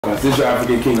podcast. This is your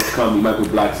African King of Comedy, Michael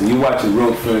Blackson. You watching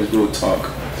Real Friends, Real Talk.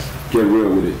 Get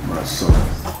real with it, my son.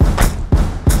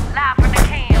 Live from the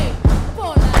can.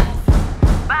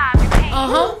 Vibe the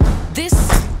can. This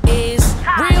is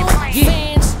Real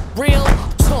Fans, Real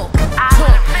Talk.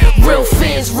 Real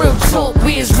fans, real talk.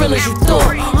 We as real as you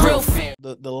thought. Real fans.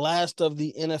 The last of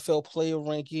the NFL player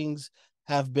rankings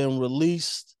have been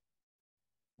released.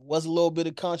 Was a little bit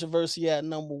of controversy at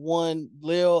number one.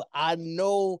 Lil, I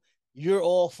know you're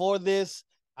all for this.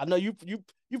 I know you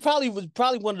probably was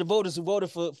one of the voters who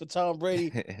voted for Tom Brady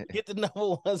to get the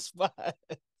number one spot.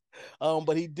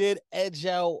 But he did edge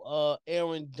out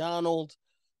Aaron Donald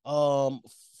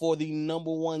for the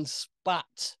number one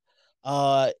spot.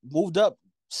 Moved up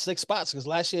 6 spots because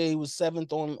last year he was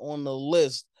 7th on the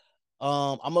list.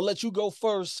 I'm gonna let you go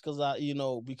first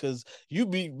because you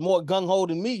be more gung-ho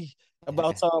than me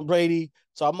about Tom Brady.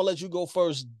 So I'm gonna let you go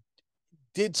first.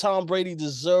 Did Tom Brady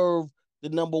deserve the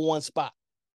number one spot?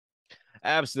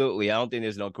 Absolutely. I don't think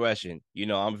there's no question.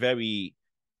 I'm very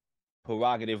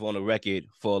prerogative on the record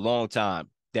for a long time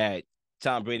that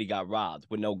Tom Brady got robbed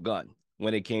with no gun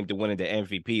when it came to winning the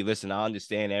MVP. Listen, I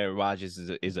understand Aaron Rodgers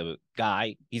is a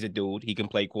guy. He's a dude. He can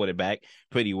play quarterback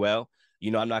pretty well.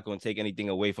 I'm not going to take anything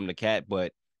away from the cat,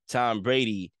 but Tom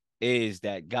Brady is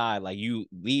that guy. Like, you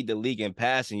lead the league in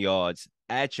passing yards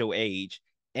at your age,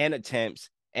 and attempts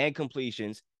and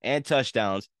completions and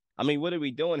touchdowns. I mean, what are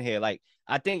we doing here? Like,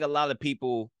 I think a lot of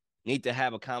people need to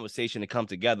have a conversation to come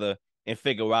together and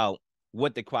figure out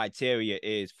what the criteria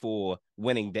is for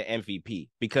winning the MVP,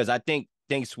 because I think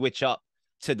things switch up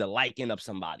to the liking of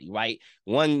somebody, right?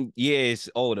 One year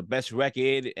is, the best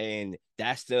record, and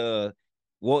that's the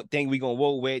thing we're going to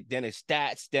roll with. Then it's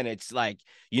stats. Then it's like,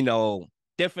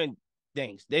 different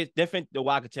things. There's different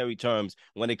derogatory terms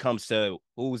when it comes to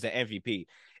who's the MVP.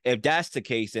 If that's the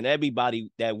case, then everybody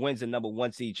that wins the number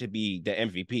one seed should be the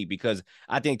MVP, because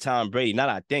I think Tom Brady, the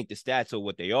stats are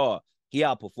what they are. He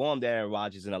outperformed Aaron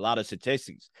Rodgers in a lot of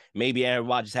statistics. Maybe Aaron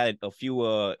Rodgers had a few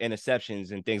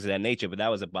interceptions and things of that nature, but that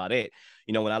was about it.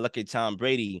 When I look at Tom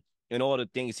Brady and all the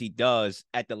things he does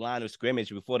at the line of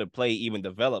scrimmage before the play even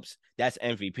develops, that's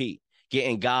MVP.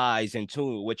 Getting guys in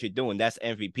tune with what you're doing, that's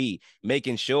MVP.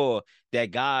 Making sure that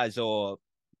guys are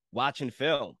watching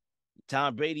film.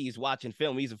 Tom Brady is watching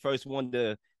film. He's the first one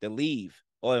to leave,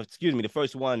 the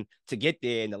first one to get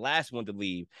there and the last one to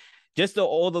leave. Just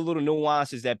all the little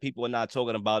nuances that people are not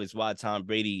talking about is why Tom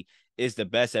Brady is the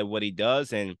best at what he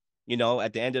does. And,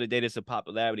 at the end of the day, it's a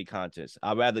popularity contest.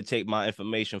 I'd rather take my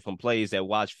information from players that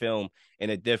watch film in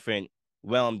a different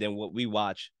realm than what we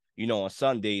watch, on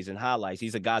Sundays and highlights.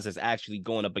 These are guys that's actually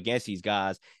going up against these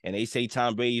guys, and they say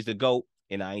Tom Brady's the GOAT,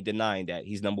 and I ain't denying that.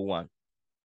 He's number one.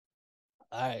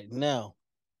 All right, now,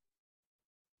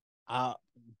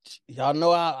 y'all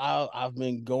know I've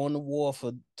been going to war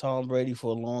for Tom Brady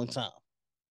for a long time.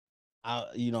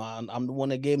 I'm the one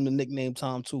that gave him the nickname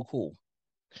Tom Too Cool.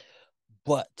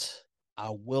 But I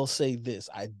will say this: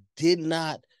 I did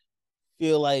not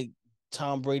feel like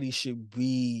Tom Brady should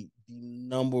be the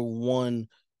number one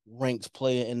ranked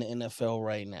player in the NFL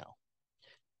right now.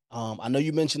 I know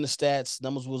you mentioned the stats;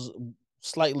 numbers was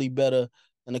slightly better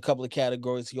in a couple of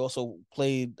categories. He also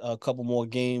played a couple more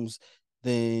games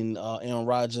than Aaron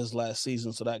Rodgers last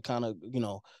season, so that kind of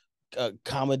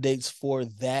accommodates for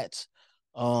that.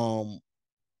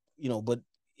 But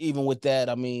even with that,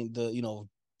 I mean,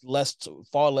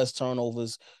 far less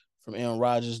turnovers from Aaron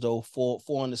Rodgers, though. Four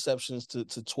interceptions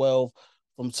to 12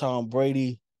 from Tom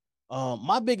Brady.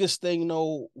 My biggest thing,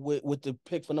 with the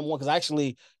pick for number one, because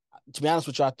actually, to be honest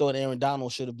with you, I thought Aaron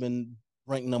Donald should have been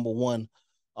ranked number one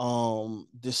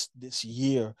this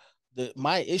year.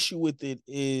 My issue with it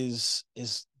is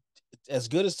as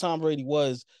good as Tom Brady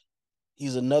was,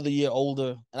 he's another year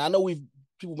older. And I know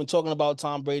people been talking about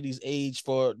Tom Brady's age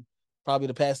for probably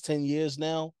the past 10 years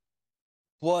now,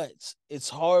 but it's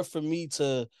hard for me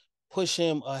to push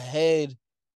him ahead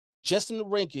just in the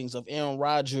rankings of Aaron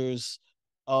Rodgers,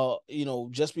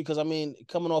 just because, I mean,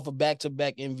 coming off of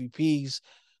back-to-back MVPs,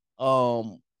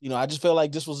 I just felt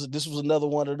like this was another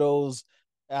one of those,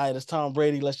 all right, it's Tom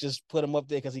Brady, let's just put him up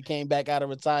there because he came back out of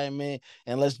retirement,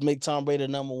 and let's make Tom Brady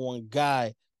the number one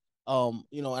guy. And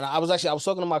I was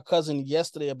talking to my cousin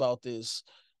yesterday about this,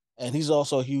 and he's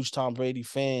also a huge Tom Brady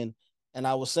fan. And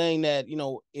I was saying that,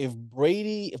 if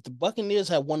the Buccaneers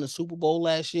had won the Super Bowl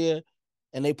last year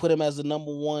and they put him as the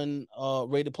number one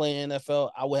rated player in NFL,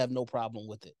 I would have no problem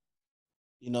with it.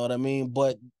 You know what I mean?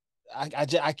 But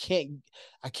I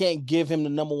can't give him the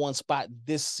number one spot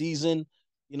this season,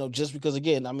 just because,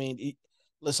 again, I mean,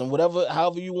 listen,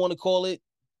 however you want to call it,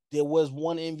 there was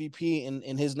one MVP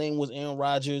and his name was Aaron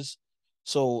Rodgers.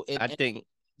 So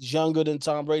He's younger than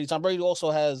Tom Brady. Tom Brady also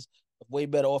has a way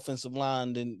better offensive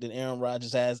line than Aaron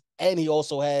Rodgers has, and he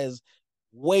also has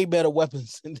way better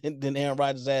weapons than Aaron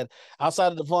Rodgers had.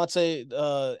 Outside of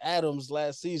Devontae Adams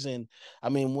last season, I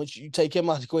mean, once you take him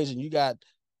out of the equation, you got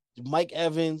Mike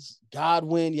Evans,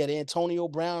 Godwin, you had Antonio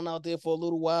Brown out there for a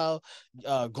little while,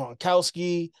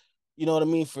 Gronkowski, you know what I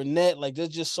mean? Fournette, like there's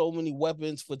just so many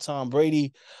weapons for Tom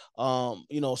Brady.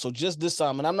 So just this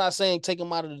time, and I'm not saying take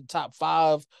him out of the top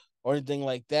 5 or anything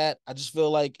like that. I just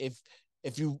feel like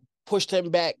if you pushed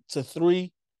him back to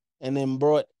 3 and then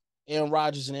brought Aaron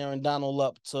Rodgers and Aaron Donald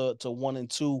up to 1 and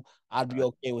 2, I'd be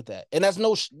okay with that. And that's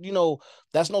no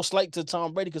slight to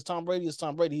Tom Brady, because Tom Brady is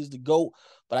Tom Brady. He's the GOAT.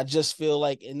 But I just feel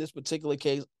like in this particular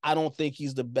case, I don't think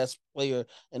he's the best player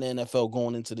in the NFL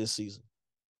going into this season.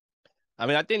 I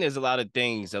mean, I think there's a lot of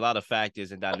things, a lot of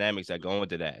factors and dynamics that go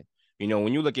into that.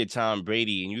 When you look at Tom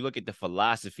Brady and you look at the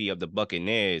philosophy of the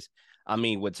Buccaneers, I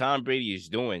mean, what Tom Brady is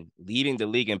doing, leading the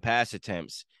league in pass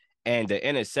attempts and the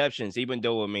interceptions, even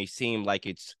though it may seem like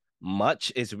it's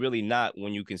much, it's really not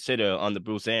when you consider under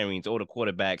Bruce Arians or the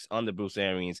quarterbacks under Bruce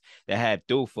Arians that have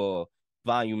through for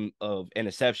volume of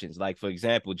interceptions. Like, for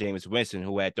example, Jameis Winston,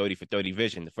 who had 30 for 30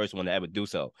 vision, the first one to ever do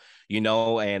so,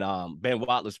 and Ben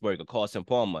Roethlisberger, Carson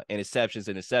Palmer,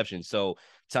 interceptions. So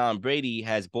Tom Brady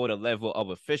has brought a level of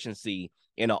efficiency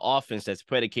in an offense that's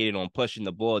predicated on pushing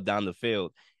the ball down the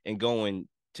field and going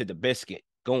for the biscuit,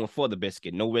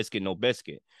 no risk it, no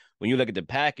biscuit. When you look at the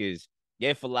Packers,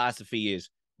 their philosophy is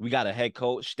we got a head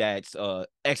coach that's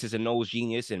X's and O's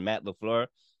genius in Matt LaFleur,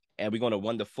 and we're going to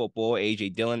run the football, A.J.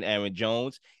 Dillon, Aaron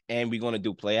Jones, and we're going to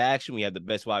do play action. We have the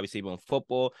best wide receiver in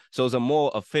football. So it's a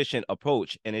more efficient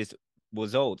approach, and its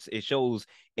results. It shows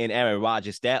in Aaron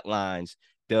Rodgers' stat lines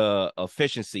the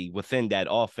efficiency within that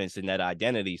offense and that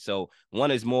identity. So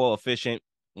one is more efficient,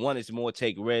 one is more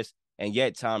take risks, and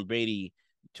yet Tom Brady,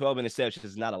 12 interceptions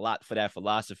is not a lot for that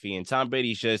philosophy. And Tom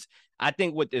Brady's just, I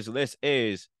think what this list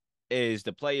is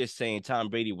the players saying Tom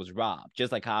Brady was robbed,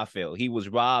 just like how I feel. He was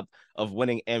robbed of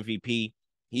winning MVP.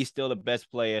 He's still the best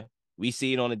player. We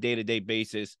see it on a day-to-day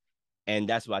basis, and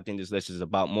that's what I think this list is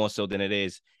about, more so than it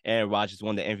is Aaron Rodgers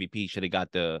won the MVP, should have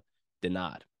got the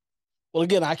nod. Well,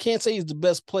 again, I can't say he's the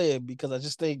best player because I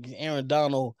just think Aaron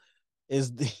Donald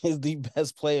is the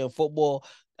best player in football.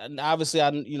 And obviously,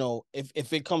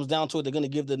 if it comes down to it, they're going to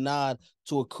give the nod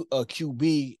to a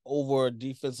QB over a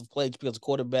defensive play because a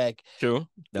quarterback. True.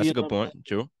 That's a good point.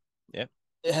 True. Yeah.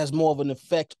 It has more of an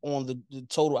effect on the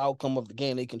total outcome of the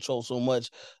game. They control so much.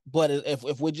 But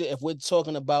if we're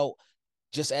talking about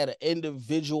just at an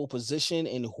individual position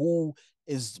and who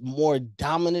is more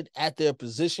dominant at their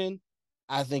position,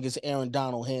 I think it's Aaron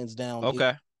Donald, hands down.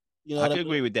 Okay. I could I mean?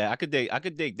 agree with that. I could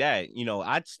dig that.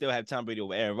 I'd still have Tom Brady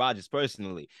over Aaron Rodgers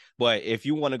personally. But if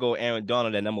you want to go Aaron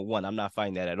Donald at number 1, I'm not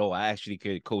fighting that at all. I actually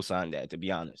could co-sign that, to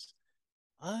be honest.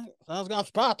 I was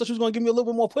surprised. I thought she was going to give me a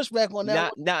little bit more pushback on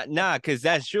that. Nah, because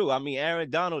that's true. I mean,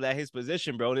 Aaron Donald at his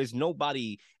position, bro, there's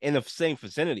nobody in the same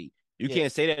vicinity. You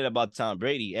can't say that about Tom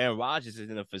Brady. Aaron Rodgers is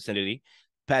in the vicinity.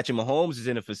 Patrick Mahomes is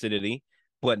in the vicinity.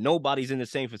 But nobody's in the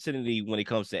same vicinity when it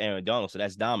comes to Aaron Donald. So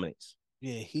that's dominance.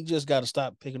 Yeah, he just got to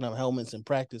stop picking up helmets in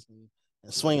practice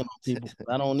and swinging on people.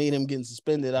 I don't need him getting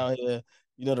suspended out here.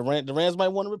 The Rams might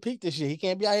want to repeat this year. He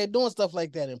can't be out here doing stuff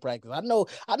like that in practice. I know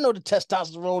the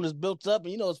testosterone is built up,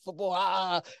 and it's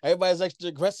football. Everybody's extra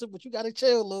aggressive, but you got to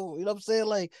chill a little. You know what I'm saying?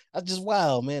 Like, that's just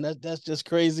wild, man. That's just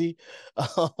crazy.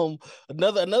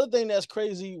 Another thing that's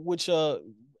crazy, which I'm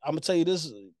gonna tell you,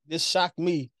 this shocked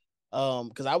me,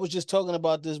 because I was just talking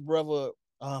about this brother.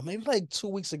 Maybe like 2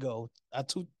 weeks ago,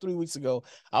 3 weeks ago,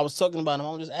 I was talking about him.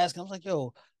 I was just asking, I was like,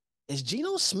 yo, is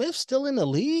Geno Smith still in the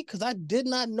league? Because I did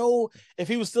not know if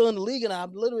he was still in the league. And I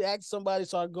literally asked somebody,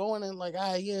 so I going and like,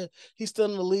 yeah, he's still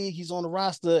in the league. He's on the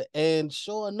roster. And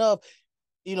sure enough,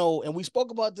 and we spoke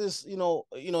about this, him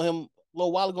a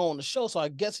little while ago on the show. So I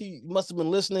guess he must have been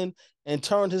listening and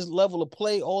turned his level of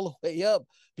play all the way up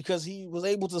because he was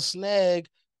able to snag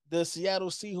the Seattle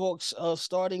Seahawks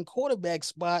starting quarterback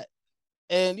spot.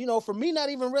 And, for me not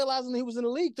even realizing he was in the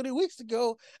league 3 weeks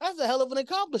ago, that's a hell of an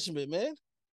accomplishment, man.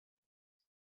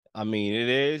 I mean, it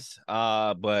is.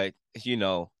 But,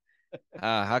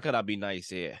 how could I be nice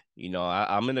here?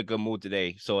 I'm in a good mood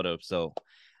today, sort of. So,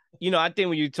 I think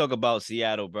when you talk about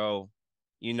Seattle, bro,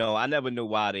 I never knew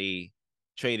why they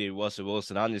traded Russell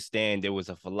Wilson. I understand there was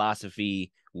a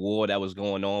philosophy war that was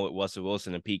going on with Russell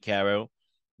Wilson and Pete Carroll.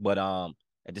 But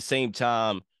at the same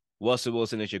time, Russell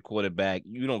Wilson is your quarterback.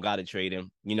 You don't got to trade him.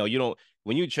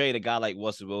 When you trade a guy like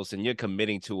Russell Wilson, you're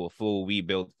committing to a full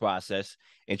rebuild process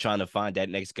and trying to find that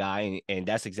next guy. And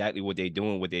that's exactly what they're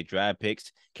doing with their draft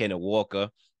picks. Kenneth Walker,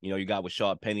 you got with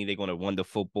Sharp Penny, they're going to run the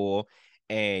football.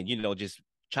 and just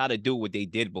try to do what they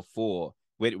did before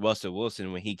with Russell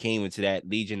Wilson when he came into that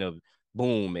Legion of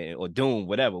Boom or Doom,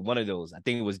 whatever, one of those. I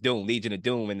think it was Doom, Legion of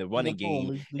Doom in the running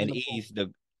game, and ease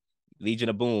the Legion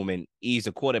of Boom and ease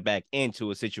the quarterback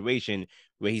into a situation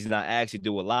where he's not actually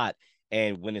do a lot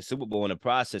and win a Super Bowl in the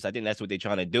process. I think that's what they're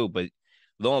trying to do. But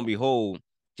lo and behold,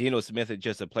 Geno Smith is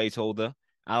just a placeholder.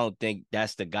 I don't think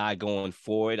that's the guy going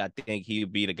forward. I think he'll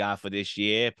be the guy for this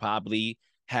year, probably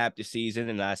half the season.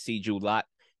 And I see Drew Lock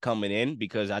coming in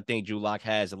because I think Drew Lock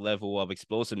has a level of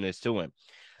explosiveness to him.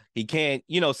 He can't,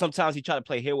 sometimes he try to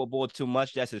play hero ball too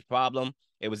much. That's his problem.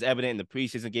 It was evident in the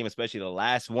preseason game, especially the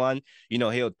last one.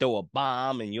 He'll throw a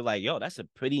bomb and you're like, yo, that's a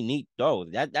pretty neat throw.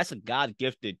 That's a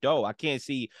God-gifted throw. I can't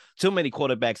see too many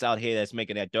quarterbacks out here that's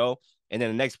making that throw. And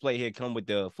then the next play here come with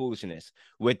the foolishness,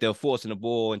 with the forcing the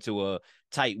ball into a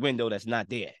tight window that's not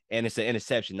there. And it's an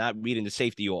interception, not reading the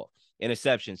safety off.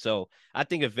 Interception. So I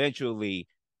think eventually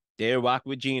they'll rock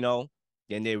with Geno.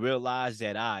 Then they realize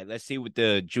that, all right, let's see what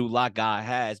the Drew Lock guy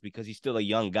has because he's still a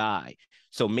young guy.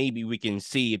 So maybe we can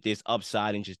see if there's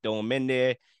upside and just throw him in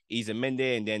there, ease him in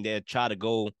there, and then they'll try to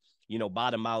go,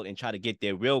 bottom out and try to get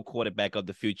their real quarterback of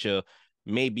the future,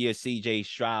 maybe a C.J.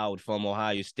 Stroud from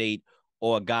Ohio State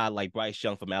or a guy like Bryce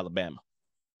Young from Alabama.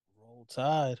 Roll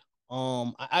Tide.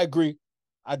 I agree.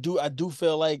 I do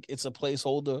feel like it's a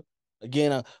placeholder.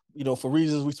 Again, for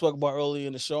reasons we spoke about earlier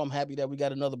in the show, I'm happy that we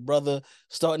got another brother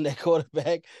starting that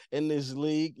quarterback in this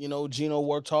league. Geno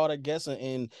worked hard, I guess,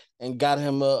 and got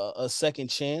him a second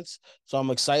chance. So I'm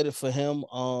excited for him.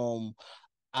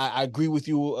 I agree with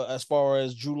you as far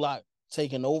as Drew Lock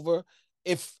taking over.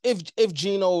 If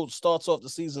Geno starts off the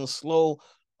season slow,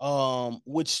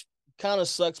 which kind of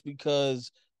sucks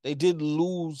because they did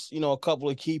lose, a couple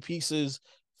of key pieces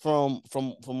from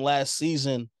last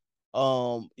season.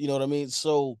 You know what I mean?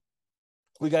 So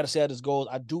we got to see how this goes.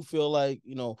 I do feel like,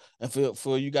 and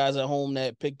for you guys at home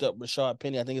that picked up Rashard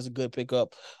Penny, I think it's a good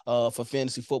pickup for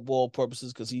fantasy football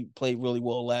purposes because he played really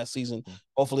well last season.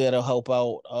 Hopefully that'll help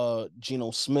out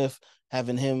Geno Smith,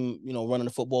 having him, running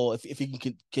the football if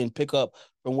he can pick up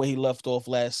from where he left off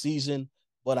last season.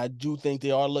 But I do think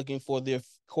they are looking for their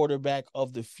quarterback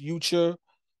of the future.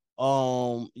 There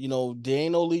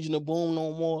ain't no Legion of Boom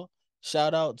no more.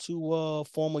 Shout out to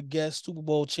former guest Super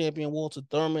Bowl champion Walter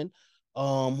Thurman,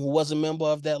 who was a member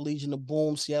of that Legion of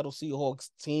Boom Seattle Seahawks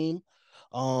team.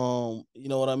 You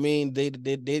know what I mean? They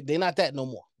not that no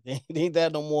more. They ain't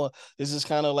that no more. This is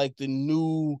kind of like the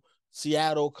new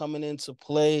Seattle coming into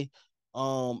play.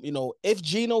 If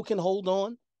Geno can hold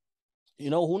on,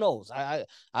 who knows? I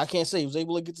can't say he was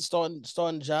able to get the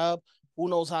starting job. Who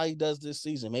knows how he does this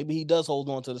season? Maybe he does hold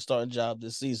on to the starting job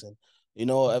this season.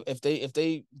 If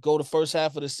they go the first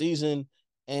half of the season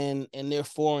and they're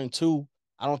 4-2,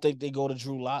 I don't think they go to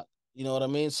Drew Lock. You know what I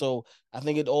mean? So I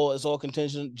think it's all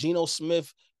contingent. Geno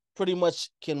Smith pretty much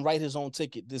can write his own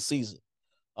ticket this season.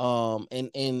 And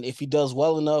if he does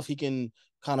well enough, he can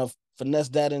kind of finesse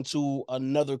that into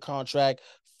another contract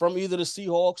from either the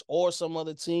Seahawks or some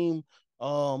other team,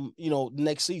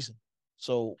 next season.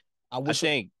 So I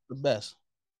think the best.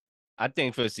 I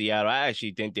think for Seattle, I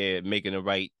actually think they're making the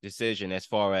right decision as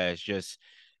far as just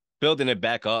building it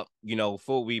back up,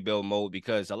 full rebuild mode,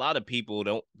 because a lot of people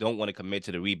don't want to commit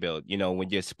to the rebuild. When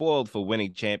you're spoiled for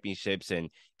winning championships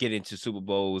and get into Super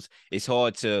Bowls, it's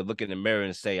hard to look in the mirror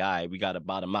and say, all right, we got to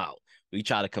bottom out. We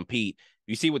try to compete.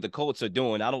 You see what the Colts are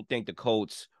doing. I don't think the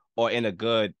Colts are in a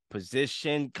good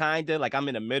position, kind of. Like I'm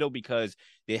in the middle because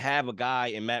they have a guy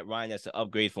in Matt Ryan that's an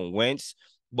upgrade from Wentz.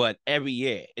 But every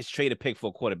year, it's trade a pick for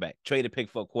a quarterback, trade a pick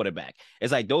for a quarterback.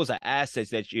 It's like those are assets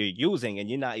that you're using and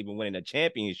you're not even winning a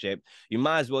championship. You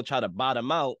might as well try to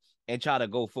bottom out and try to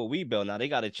go full rebuild. Now, they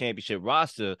got a championship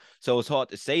roster, so it's hard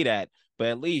to say that. But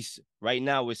at least right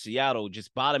now with Seattle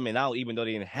just bottoming out, even though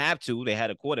they didn't have to, they had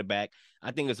a quarterback.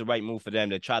 I think it's the right move for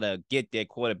them to try to get their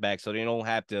quarterback so they don't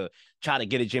have to try to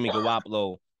get a Jimmy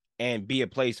Garoppolo and be a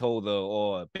placeholder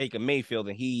or Baker Mayfield,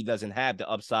 and he doesn't have the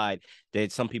upside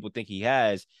that some people think he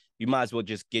has. You might as well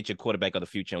just get your quarterback of the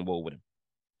future and roll with him.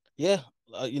 Yeah,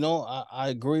 I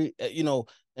agree. In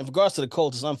regards to the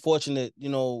Colts, it's unfortunate,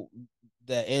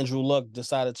 that Andrew Luck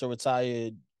decided to retire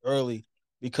early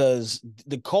because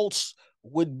the Colts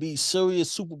would be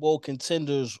serious Super Bowl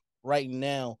contenders right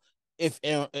now if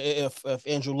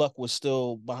Andrew Luck was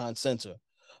still behind center.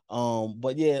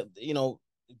 But yeah,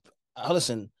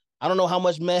 listen, I don't know how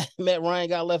much Matt Ryan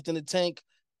got left in the tank.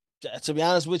 To be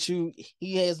honest with you,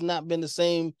 he has not been the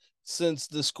same since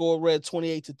the score read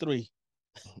 28-3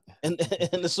 in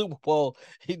the Super Bowl.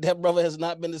 That brother has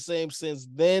not been the same since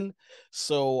then.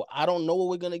 So I don't know what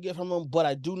we're going to get from him, but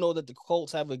I do know that the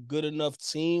Colts have a good enough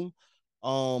team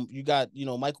You got,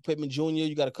 Michael Pittman Jr.,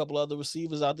 you got a couple other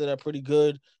receivers out there that are pretty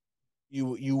good.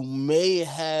 You may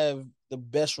have the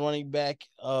best running back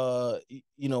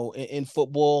in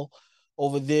football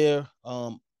over there.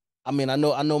 I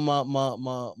know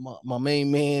my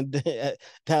main man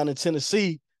down in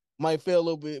Tennessee might feel a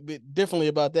little bit differently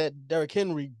about that, Derrick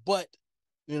Henry, but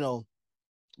from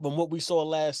what we saw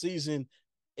last season,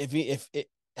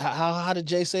 how did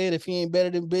Jay say it? If he ain't better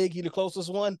than Big, he the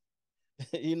closest one.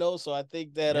 So I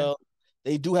think that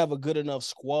they do have a good enough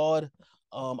squad.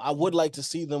 I would like to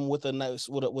see them with a nice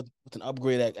with an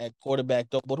upgrade at quarterback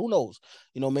though, but who knows?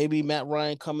 Maybe Matt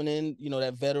Ryan coming in,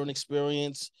 that veteran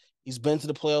experience. He's been to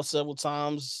the playoffs several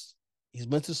times. He's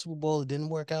been to the Super Bowl. It didn't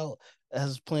work out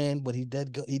as planned, but he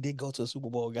did go to a Super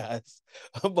Bowl, guys.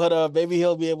 But maybe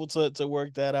he'll be able to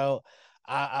work that out.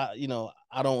 I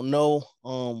don't know.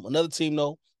 Another team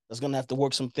though that's gonna have to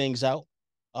work some things out.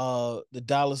 The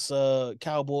Dallas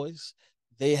Cowboys.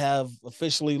 They have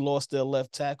officially lost their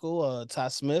left tackle, Ty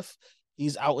Smith.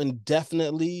 He's out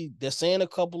indefinitely. They're saying a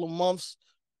couple of months,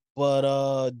 but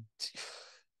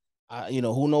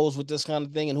who knows with this kind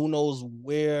of thing, and who knows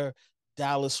where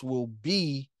Dallas will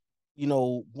be,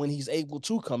 when he's able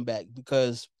to come back.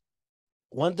 Because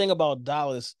one thing about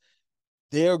Dallas,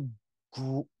 they're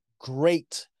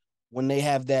great when they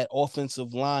have that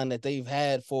offensive line that they've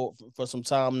had for some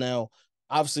time now.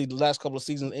 Obviously, the last couple of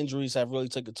seasons, injuries have really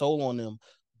taken a toll on them.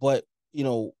 But,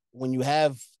 when you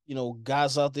have,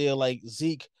 guys out there like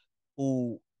Zeke,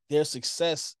 who their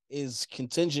success is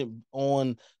contingent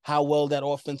on how well that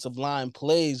offensive line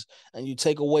plays, and you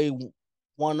take away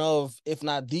one of, if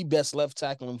not the best left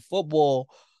tackle in football,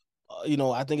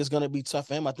 I think it's going to be tough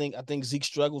for him. I think Zeke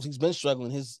struggles. He's been struggling.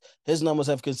 His numbers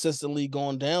have consistently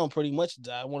gone down pretty much.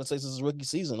 I want to say since his rookie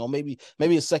season, or maybe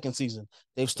his second season.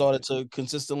 They've started to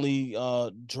consistently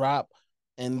drop.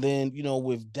 And then,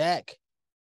 with Dak,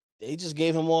 they just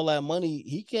gave him all that money.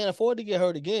 He can't afford to get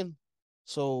hurt again.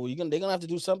 So they're gonna have to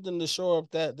do something to shore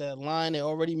up that line. They're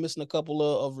already missing a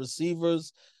couple of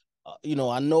receivers.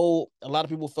 I know a lot of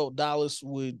people felt Dallas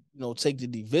would take the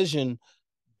division.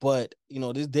 But,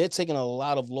 they're taking a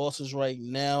lot of losses right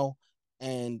now,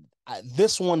 and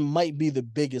this one might be the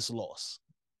biggest loss.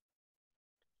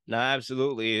 No,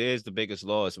 absolutely. It is the biggest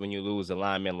loss when you lose a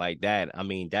lineman like that. I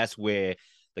mean, that's where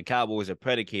the Cowboys are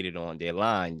predicated on, their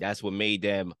line. That's what made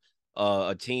them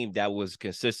a team that was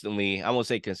consistently, I won't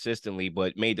say consistently,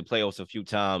 but made the playoffs a few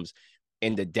times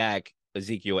in the Dak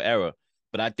Ezekiel era.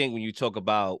 But I think when you talk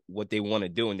about what they want to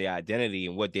do and their identity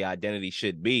and what their identity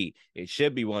should be, it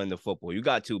should be running the football. You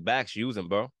got two backs, use them,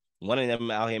 bro. One of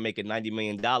them out here making $90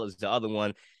 million. The other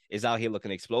one is out here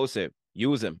looking explosive.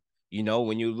 Use them.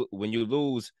 When you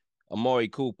lose Amari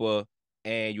Cooper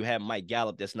and you have Mike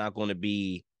Gallup that's not going to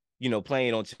be,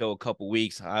 playing until a couple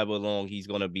weeks, however long he's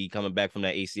going to be coming back from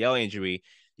that ACL injury,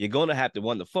 you're going to have to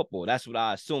run the football. That's what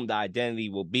I assume the identity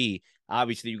will be.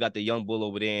 Obviously, you got the young bull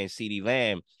over there in CeeDee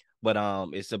Lamb. But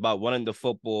it's about running the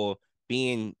football,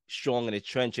 being strong in the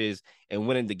trenches, and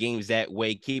winning the games that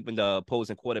way, keeping the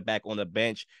opposing quarterback on the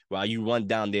bench while you run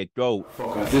down their throat.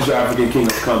 This is your African King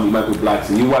of Comedy, Michael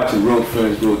Blackson. You watching Real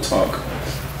Fans, Real Talk.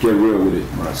 Get real with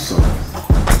it, my son.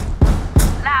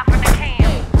 Live from the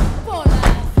can.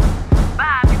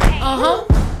 Vibe you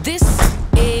can. This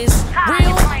is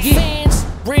Real Fans,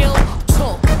 Real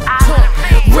Talk.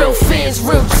 Real Fans,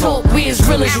 Real Talk. We as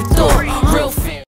real as you thought.